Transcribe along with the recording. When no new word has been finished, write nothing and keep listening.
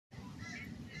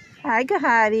Hi,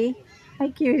 Gahati.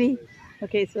 Hi, cutie.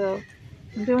 Okay, so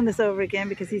I'm doing this over again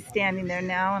because he's standing there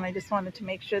now, and I just wanted to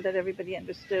make sure that everybody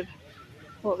understood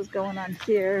what was going on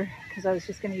here because I was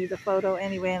just going to use a photo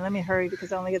anyway. And let me hurry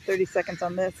because I only get 30 seconds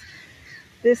on this.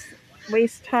 This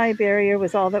waist-high barrier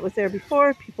was all that was there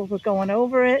before. People were going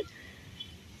over it.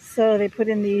 So they put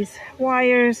in these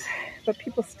wires, but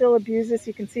people still abuse this.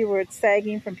 You can see where it's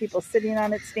sagging from people sitting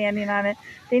on it, standing on it.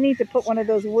 They need to put one of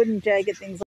those wooden jagged things